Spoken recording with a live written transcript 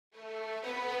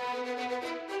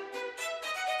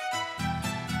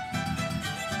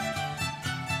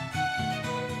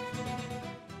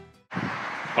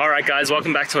Alright guys,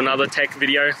 welcome back to another tech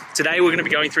video. Today we're going to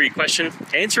be going through your question,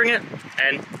 answering it,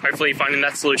 and hopefully finding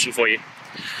that solution for you.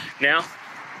 Now,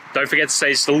 don't forget to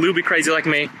stay just a little bit crazy like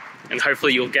me, and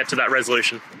hopefully you'll get to that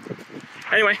resolution.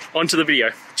 Anyway, on to the video.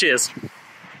 Cheers!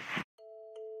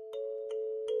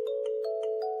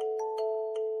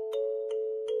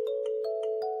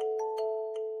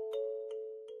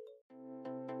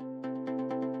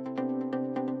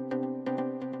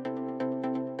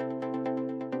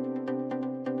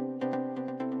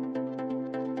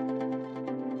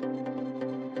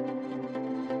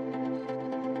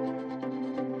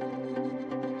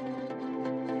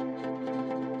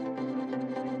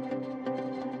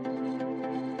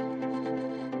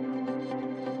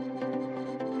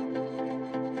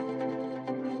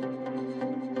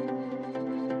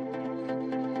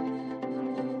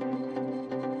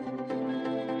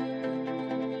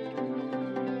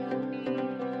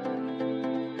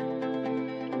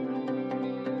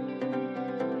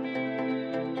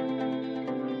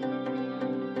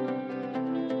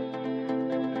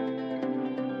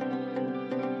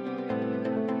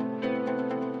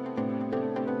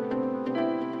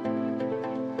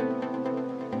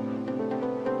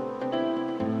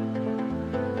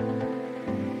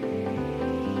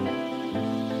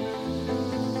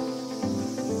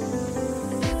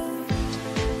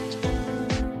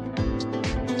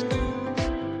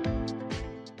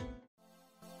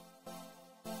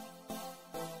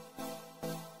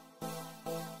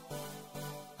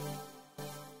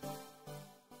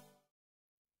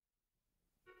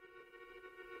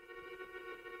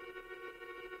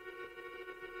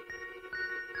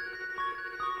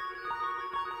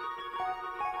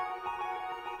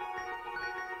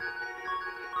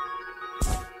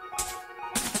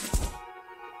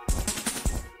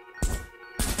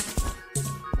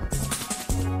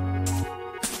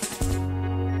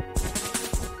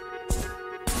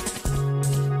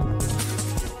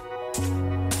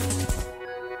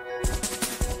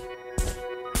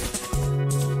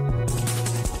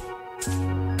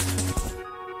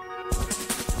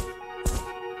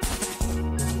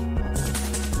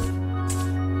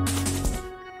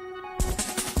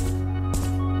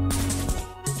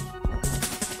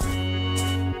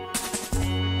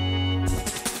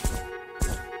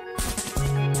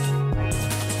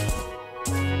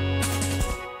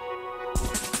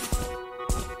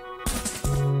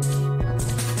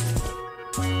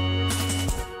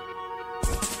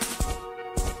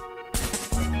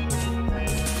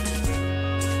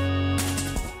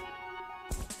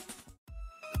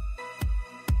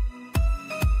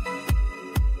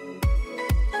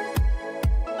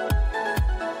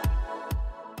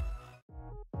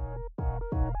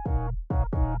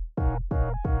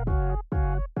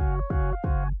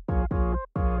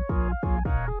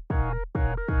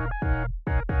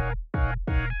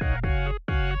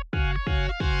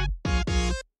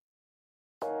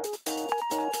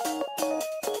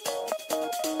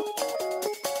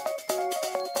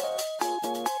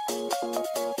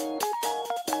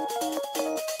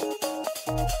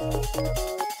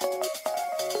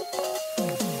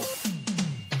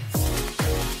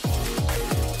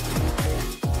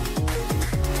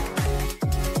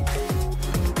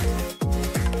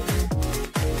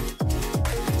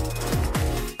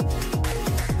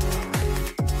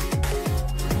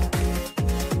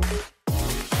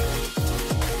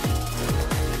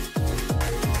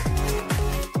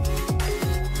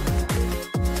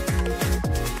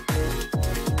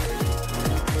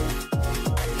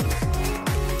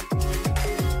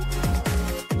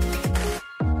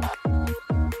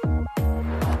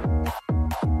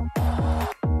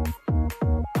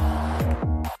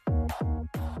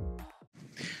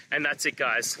 And that's it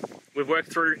guys. We've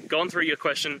gone through your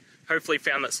question, hopefully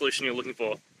found that solution you're looking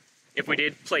for. If we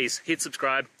did, please hit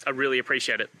subscribe, I really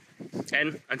appreciate it.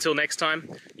 And until next time,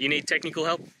 you need technical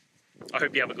help, I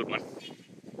hope you have a good one.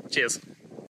 Cheers.